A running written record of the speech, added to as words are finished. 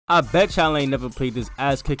I bet y'all ain't never played this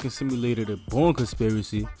ass-kicking simulator, the Bourne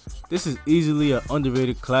Conspiracy. This is easily an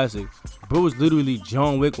underrated classic. Bro is literally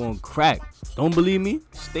John Wick on crack. Don't believe me?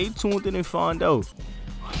 Stay tuned in and find out.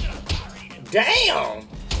 Damn!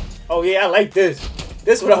 Oh yeah, I like this.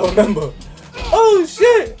 This is what I remember. Oh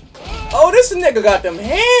shit! Oh, this nigga got them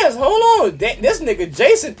hands. Hold on. This nigga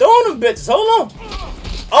Jason throwing them bitches. Hold on.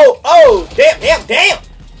 Oh, damn.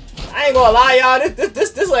 I ain't gonna lie, y'all.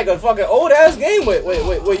 This like a fucking old ass game with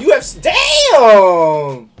UFC.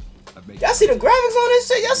 Damn! Y'all see the graphics on this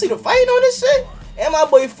shit? Y'all see the fighting on this shit? And my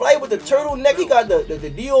boy Flight with the turtleneck. He got the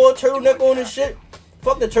Dior turtleneck on this shit.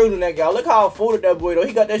 Fuck the turtleneck, y'all. Look how I folded that boy though.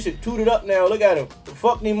 He got that shit tooted up now. Look at him.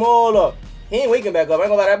 Fucked him all up. He ain't waking back up. I ain't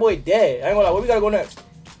gonna lie, that boy dead. I ain't gonna lie. Where we gotta go next?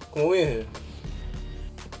 Come on, we in here.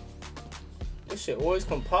 This shit always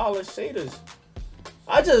compiling shaders.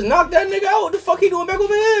 I just knocked that nigga out. What the fuck he doing back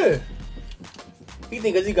over here? He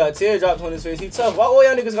think cause he got teardrops on his face, he tough. Why all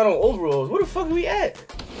y'all niggas got on overalls? Where the fuck are we at?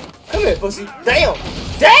 Come here, pussy. Damn!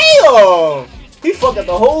 He fucked up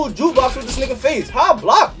the whole jukebox with this nigga face. High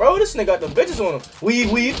block, bro. This nigga got the bitches on him.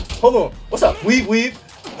 Weave. Hold on. What's up? Weave.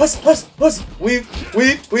 Huss. Weave.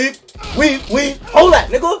 Hold that,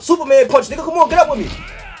 nigga. Superman punch, nigga. Come on, get up with me.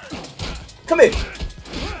 Come here.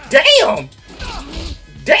 Damn!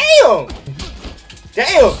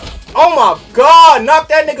 Oh my god, knock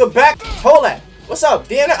that nigga back. Hold that. What's up?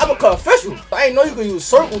 Damn, that uppercut official. I ain't know you could use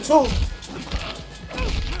circle too.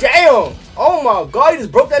 Damn! Oh my god, he just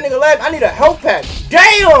broke that nigga leg. I need a health pack.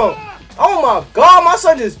 Damn! Oh my god, my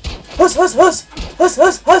son just huss.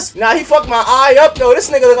 Nah, he fucked my eye up though. This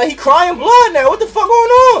nigga look like he crying blood now. What the fuck going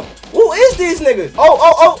on? Who is these niggas?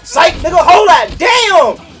 Oh, psych, nigga, hold that.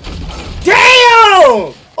 Damn!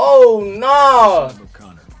 Oh nah.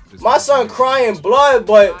 My son crying blood,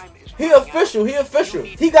 but he official. He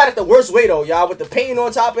got it the worst way though, y'all. With the paint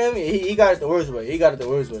on top of him, he got it the worst way.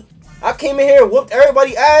 I came in here, whooped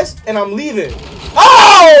everybody's ass, and I'm leaving.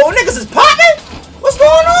 Oh, niggas is popping? What's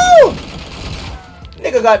going on?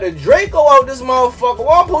 Nigga got the Draco out this motherfucker.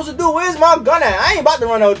 What I'm supposed to do? Where's my gun at? I ain't about to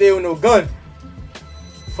run out there with no gun.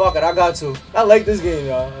 Fuck it, I got to. I like this game,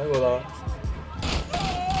 y'all. I ain't gonna lie.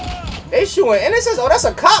 They shooting innocents. Oh, that's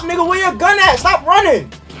a cop, nigga. Where your gun at? Stop running.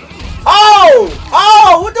 Oh,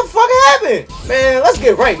 what the fuck happened? Man, let's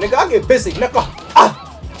get right, nigga. I'll get busy, nigga.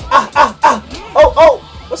 Oh,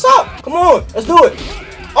 what's up? Come on, let's do it.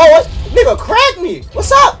 Oh, what? Nigga cracked me.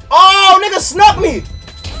 What's up? Oh, nigga snuck me.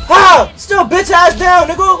 Still bitch ass down,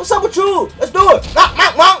 nigga. What's up with you? Let's do it.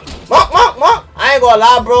 Monk. I ain't gonna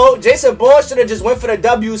lie, bro. Jason Bourne should have just went for the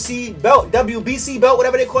WBC belt,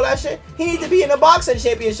 whatever they call that shit. He need to be in the boxing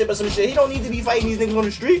championship or some shit. He don't need to be fighting these niggas on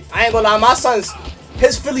the street. I ain't gonna lie, my son's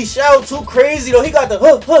his Philly shell too crazy though. He got the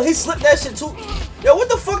he slipped that shit too. Yo, what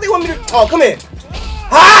the fuck they want me to? Oh, come here.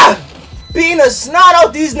 Beating the snot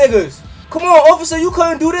out these niggas. Come on, officer, you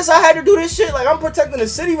couldn't do this. I had to do this shit. Like I'm protecting the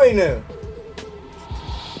city right now.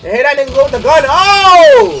 You hear that nigga go with the gun?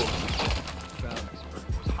 Oh!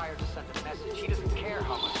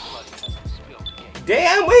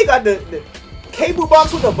 Damn, where he got the cable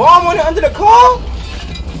box with the bomb on it under the car?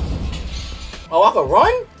 Oh, I can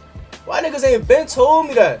run? Why niggas ain't been told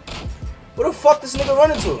me that? Where the fuck this nigga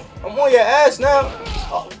running to? I'm on your ass now.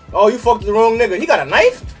 Oh, you fucked the wrong nigga. He got a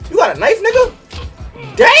knife? You got a knife, nigga?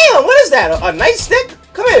 Damn, what is that? A nightstick?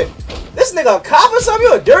 Come here. This nigga a cop or something?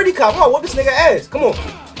 You a dirty cop. I'm gonna whoop this nigga ass. Come on.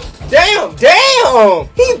 Damn.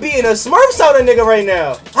 He beating a Smurfs out of nigga right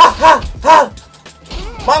now. Ha.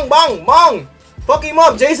 Bang. Fuck him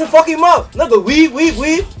up, Jason. Fuck him up. Look at weave.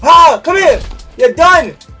 Ha, come here. You're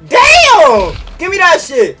done. Damn. Give me that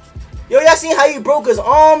shit. Yo, y'all seen how he broke his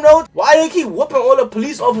arm though? Why they keep whooping all the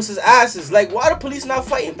police officers' asses? Like, why the police not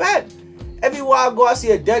fighting back? Everywhere I go, I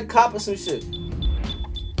see a dead cop or some shit.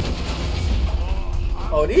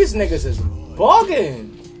 Oh, these niggas is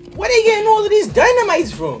bugging. Where they getting all of these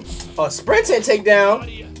dynamites from? A sprinting takedown.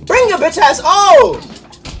 Bring your bitch ass. Oh,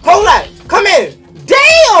 hold that. Come in.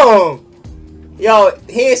 Damn. Yo,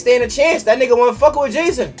 he ain't stand a chance. That nigga wasn't fucking with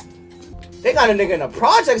Jason. They got a nigga in the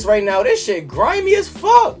projects right now. This shit grimy as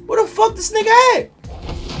fuck. Where the fuck this nigga at?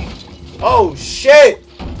 Oh, shit.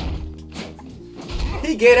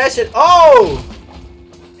 He gave that shit. Oh.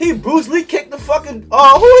 He Bruce Lee kicked the fucking.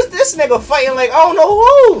 Oh, who is this nigga fighting like I don't know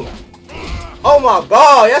who? Oh my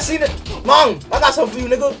god. Y'all seen it? Mom, I got something for you,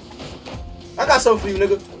 nigga.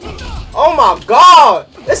 Oh my god.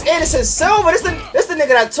 This Anderson Silva. This the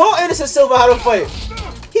nigga that taught Anderson Silva how to fight.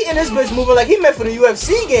 He in this bitch moving like he meant for the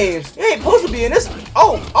UFC games. He ain't supposed to be in this.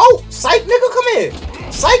 Oh, psych nigga, come here.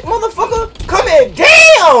 Psych motherfucker, come here.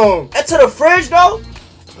 Damn. Into the fridge though.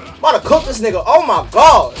 I'm about to cook this nigga. Oh my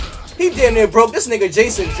god. He damn near broke this nigga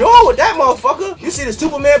Jason jaw with that motherfucker. You see the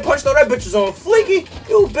Superman punch though? That bitch was on fleeky.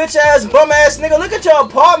 You bitch ass bum ass nigga. Look at your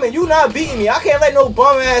apartment. You not beating me. I can't let no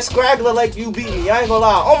bum ass scraggler like you beat me. I ain't gonna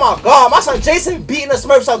lie. Oh my god. My son Jason beating the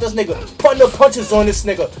Smurfs out this nigga. Putting the punches on this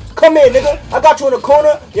nigga. Come here, nigga. I got you in the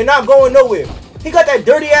corner. You're not going nowhere. He got that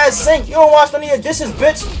dirty ass sink. You don't wash none of your dishes,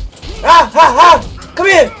 bitch. Ah, ha, ha. Come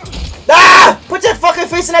here. Ah! Put your fucking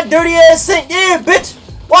face in that dirty ass sink. Yeah, bitch.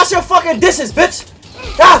 Wash your fucking dishes, bitch.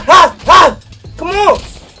 Ah, ha, ha. Come on.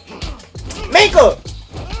 Maker.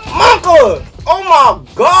 Monka. Oh my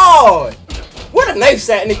god. Where the knife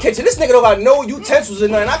sat in the kitchen? This nigga don't got no utensils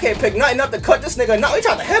in there, and I can't pick nothing up to cut this nigga. No, he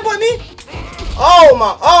tried to headbutt me? Oh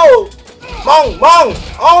my, oh. Mong, mong.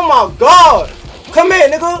 Oh my god. Come here,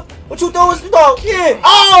 nigga. What you throw? Yeah.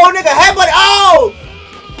 Oh, nigga, headbutt. Oh.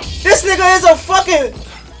 This nigga is a fucking,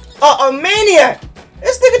 a maniac.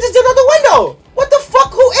 This nigga just jumped out the window. What the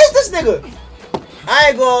fuck? Who is this nigga? I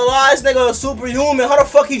ain't gonna lie, this nigga is superhuman. How the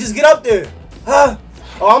fuck he just get up there? Huh?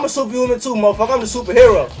 Oh, I'm a superhuman too, motherfucker. I'm the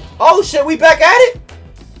superhero. Oh shit, we back at it?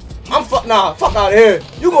 Nah, fuck out of here.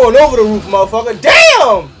 You going over the roof, motherfucker.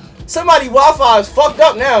 Damn! Somebody Wi-Fi is fucked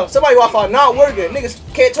up now. Somebody Wi-Fi not working. Niggas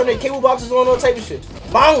can't turn their cable boxes on, all type of shit.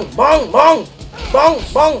 Bong, bong, bong. Bong,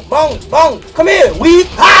 bong, bong, bong. Come here, weave.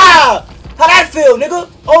 Ah! How that feel, nigga?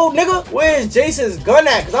 Oh, nigga, where's Jason's gun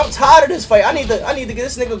at? Cause I'm tired of this fight. I need to get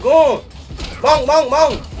this nigga going. Bong, bong,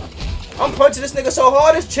 bong. I'm punching this nigga so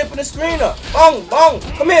hard, it's chipping the screen up. Bong, bong.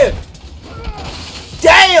 Come here.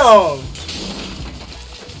 Damn.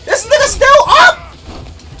 This nigga still up?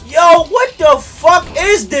 Yo, what the fuck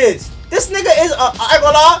is this? This nigga is I ain't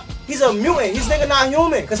gonna lie, he's a mutant. This nigga not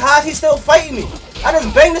human. Cause how is he still fighting me? I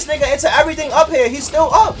just banged this nigga into everything up here. He's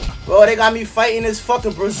still up. Bro, they got me fighting this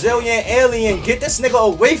fucking Brazilian alien. Get this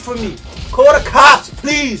nigga away from me. Call the cops,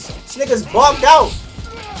 please. This nigga's bugged out.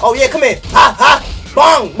 Oh yeah, come here. Ha ha.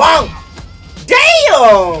 Bong, bong.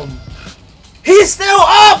 Damn. He's still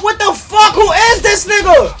up. What the fuck? Who is this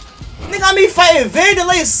nigga? Nigga got me fighting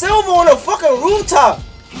Vanderlei Silva on a fucking rooftop.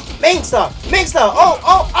 Minkster.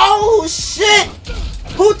 Oh shit.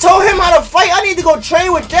 Who told him how to fight? I need to go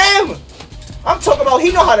train with them. I'm talking about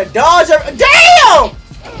he know how to dodge. Damn!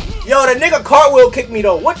 Yo, the nigga cartwheel kicked me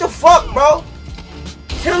though. What the fuck, bro?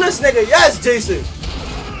 Kill this nigga. Yes, Jason.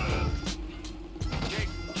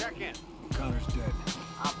 Check in. Connor's dead.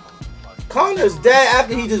 Connor's dead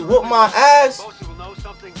after he just whooped my ass. Most people know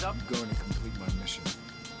something's up. I'm going to complete my mission.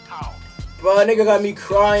 How? Bro, nigga got me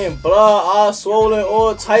crying, blood, eyes swollen,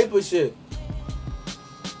 all type of shit.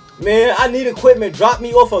 Man, I need equipment. Drop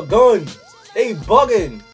me off a gun. They bugging.